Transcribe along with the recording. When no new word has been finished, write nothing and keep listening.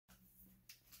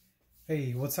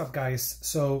Hey, what's up guys?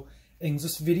 So in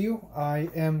this video I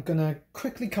am gonna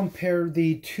quickly compare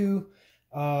the two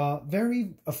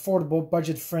very affordable,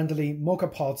 budget-friendly mocha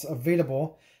pots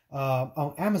available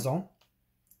on Amazon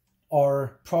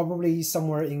or probably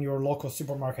somewhere in your local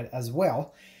supermarket as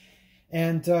well.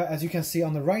 And as you can see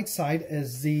on the right side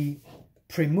is the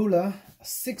Primula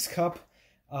 6-cup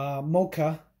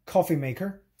mocha coffee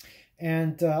maker,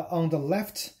 and on the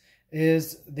left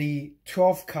is the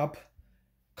 12-cup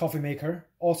coffee maker,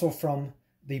 also from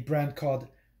the brand called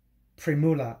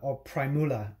Primula or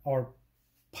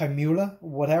Primula,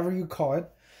 whatever you call it.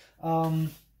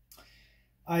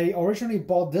 I originally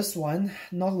bought this one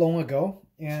not long ago,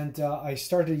 and I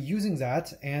started using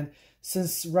that. And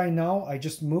since right now I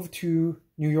just moved to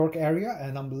New York area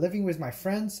and I'm living with my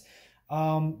friends,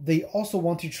 they also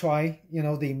want to try,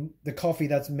 the coffee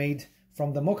that's made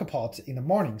from the mocha pot in the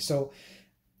morning. So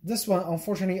this one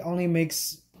unfortunately only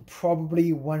makes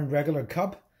probably one regular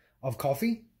cup of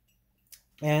coffee,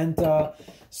 and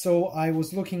so I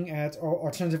was looking at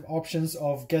alternative options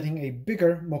of getting a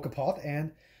bigger mocha pot,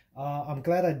 and I'm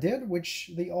glad I did, which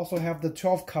they also have the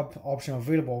 12-cup option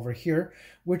available over here,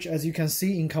 which as you can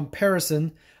see in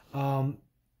comparison,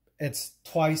 it's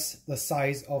twice the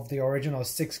size of the original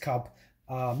 6-cup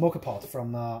mocha pot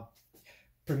from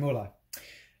Primula.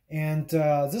 And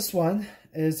this one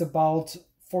is about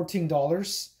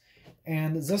 $14,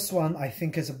 and this one I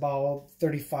think is about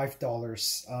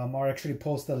 $35. I'll actually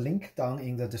post the link down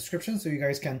in the description so you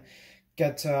guys can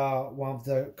get one of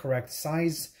the correct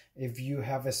size if you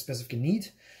have a specific need.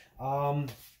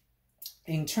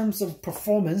 In terms of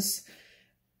performance,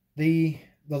 the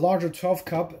larger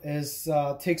 12-cup is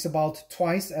takes about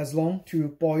twice as long to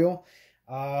boil,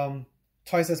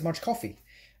 twice as much coffee.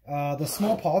 The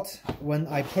small pot, when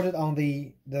I put it on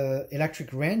the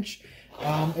electric range,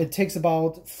 it takes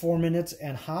about 4.5 minutes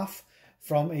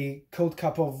from a cold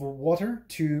cup of water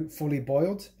to fully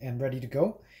boiled and ready to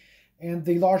go. And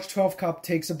the large 12-cup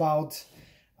takes about,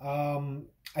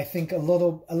 I think a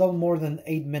little more than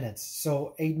 8 minutes.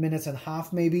 So 8.5 minutes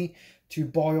maybe to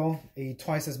boil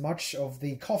twice as much of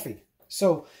the coffee.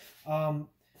 So I'm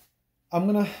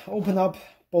gonna open up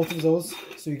both of those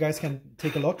so you guys can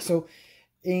take a look. So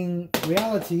in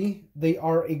reality, they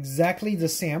are exactly the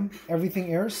same.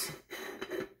 Everything is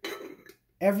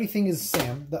the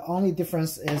same. The only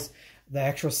difference is the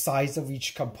actual size of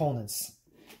each components.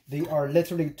 They are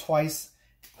literally twice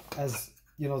as,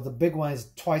 the big one is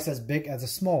twice as big as the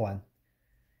small one.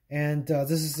 And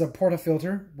this is a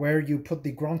portafilter where you put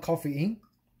the ground coffee in.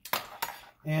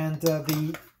 And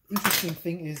the interesting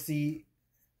thing is the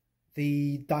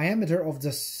diameter of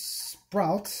the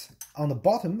sprout on the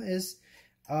bottom is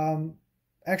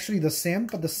actually the same,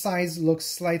 but the size looks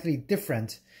slightly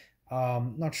different.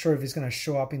 Not sure if it's going to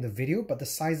show up in the video, but the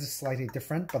size is slightly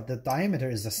different, but the diameter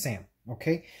is the same.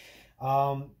 Okay.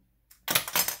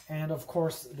 And of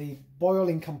course the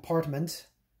boiling compartment,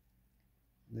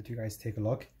 let you guys take a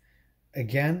look.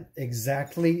 Again,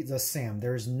 exactly the same.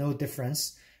 There is no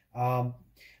difference.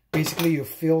 Basically you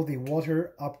fill the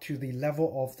water up to the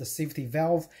level of the safety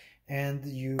valve, and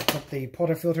you put the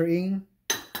portafilter in,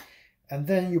 and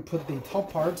then you put the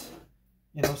top part,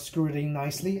 screw it in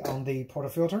nicely on the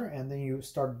portafilter, and then you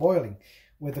start boiling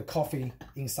with the coffee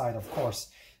inside, of course.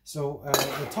 So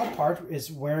the top part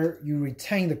is where you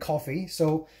retain the coffee.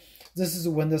 So this is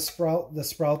when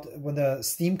when the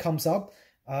steam comes up,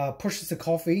 pushes the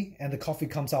coffee, and the coffee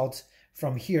comes out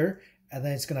from here, and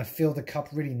then it's gonna fill the cup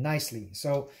really nicely.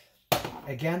 So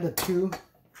again, the two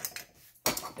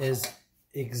is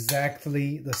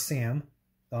exactly the same.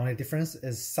 The only difference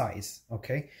is size.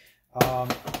 Okay.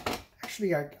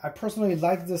 Actually, I personally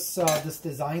like this this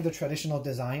design, the traditional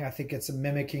design. I think it's a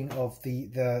mimicking of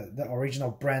the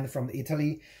original brand from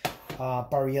Italy,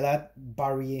 Barrietta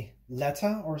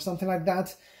or something like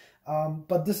that.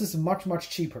 But this is much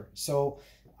cheaper. So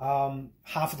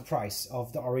half the price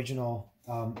of the original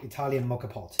Italian mocha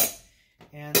pot.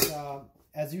 And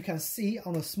as you can see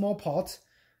on the small pot,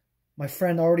 my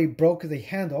friend already broke the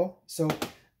handle. So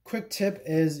quick tip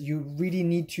is you really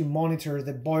need to monitor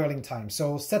the boiling time.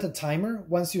 So set a timer.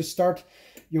 Once you start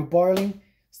your boiling,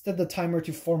 set the timer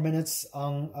to 4 minutes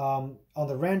on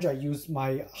the range. I use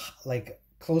my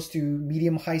close to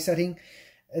medium high setting.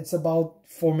 It's about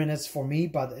 4 minutes for me,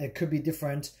 but it could be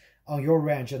different on your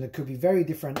range, and it could be very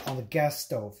different on the gas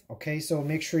stove. Okay, so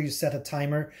make sure you set a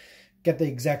timer, get the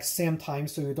exact same time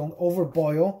so you don't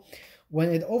overboil. When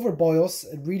it overboils,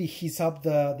 it really heats up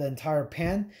the entire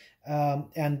pan.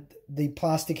 And the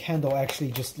plastic handle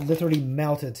actually just literally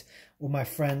melted when my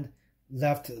friend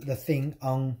left the thing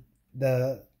on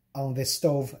the on the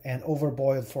stove and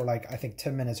overboiled for like, I think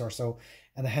 10 minutes or so,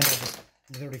 and the handle just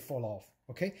literally fall off.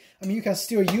 Okay, I mean, you can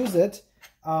still use it.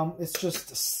 It's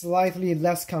just slightly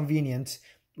less convenient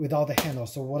without the handle.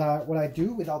 So what I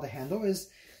do without the handle is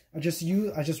I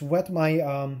just wet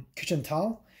my kitchen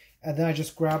towel, and then I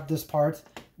just grab this part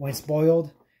when it's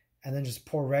boiled, and then just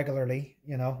pour regularly,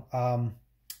 you know,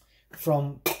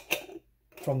 from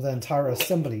the entire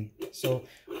assembly. So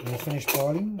when you finish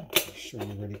boiling, I'll show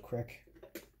you really quick.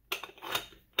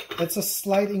 It's a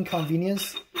slight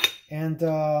inconvenience, and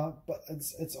but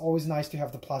it's always nice to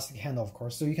have the plastic handle, of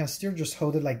course. So you can still just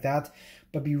hold it like that,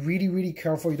 but be really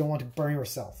careful. You don't want to burn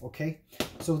yourself. Okay,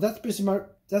 so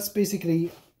that's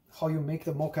basically how you make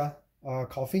the mocha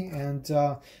coffee, and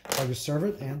how you serve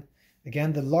it. And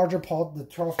again, the larger pot, the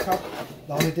 12 cup,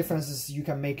 the only difference is you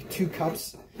can make 2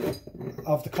 cups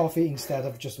of the coffee instead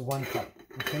of just 1 cup.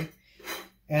 Okay,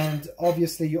 and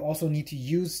obviously you also need to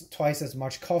use twice as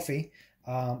much coffee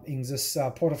in this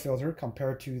portafilter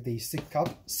compared to the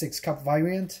 6 cup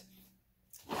variant.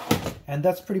 And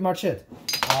that's pretty much it.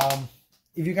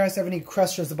 If you guys have any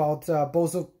questions about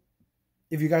both of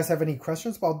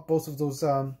those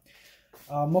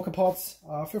mocha pots,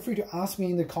 feel free to ask me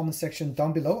in the comment section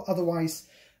down below. Otherwise,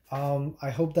 I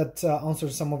hope that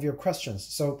answers some of your questions.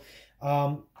 So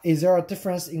is there a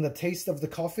difference in the taste of the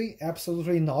coffee?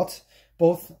 Absolutely not.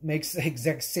 Both makes the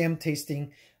exact same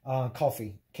tasting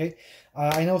coffee. Okay,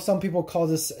 I know some people call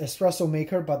this espresso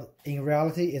maker, but in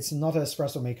reality it's not an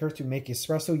espresso maker. To make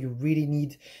espresso, you really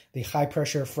need the high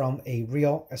pressure from a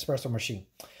real espresso machine.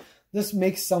 This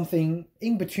makes something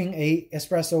in between a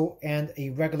espresso and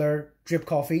a regular drip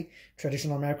coffee,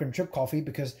 traditional American drip coffee,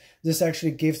 because this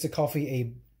actually gives the coffee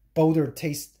a bolder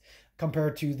taste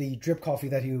compared to the drip coffee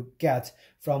that you get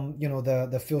from, you know,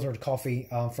 the filtered coffee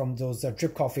from those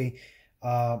drip coffee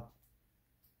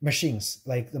machines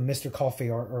like the Mr. Coffee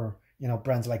or you know,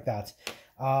 brands like that.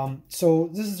 So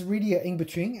this is really an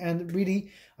in-between, and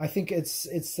really I think it's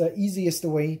the easiest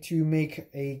way to make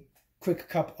a quick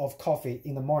cup of coffee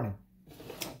in the morning.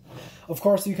 Of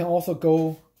course, you can also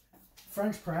go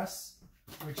French press,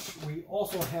 which we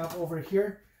also have over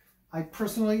here. I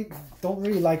personally don't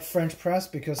really like French press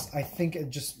because I think it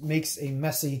just makes a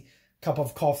messy cup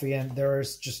of coffee, and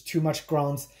there's just too much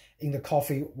grounds in the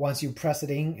coffee once you press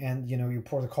it in and, you know, you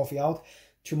pour the coffee out.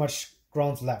 Too much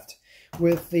grounds left.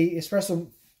 With the espresso,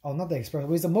 oh, not the espresso,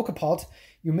 with the mocha pot,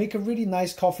 you make a really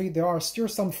nice coffee. There are still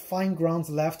some fine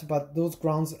grounds left, but those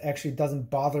grounds actually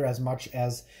doesn't bother as much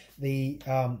as the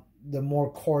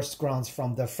more coarse grounds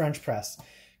from the French press.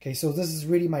 Okay, so this is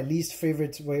really my least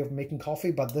favorite way of making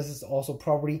coffee, but this is also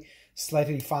probably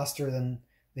slightly faster than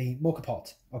the mocha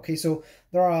pot. Okay, so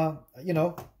there are, you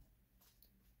know,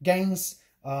 gains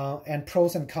and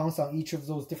pros and cons on each of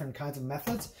those different kinds of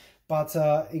methods. But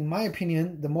in my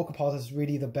opinion, the mocha pot is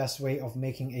really the best way of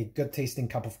making a good tasting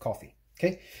cup of coffee.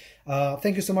 Okay,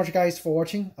 thank you so much, guys, for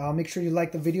watching. Make sure you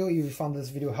like the video if you found this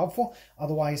video helpful.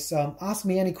 Otherwise, ask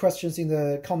me any questions in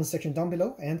the comment section down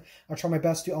below, and I'll try my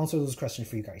best to answer those questions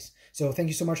for you guys. So thank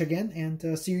you so much again,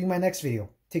 and see you in my next video.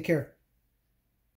 Take care.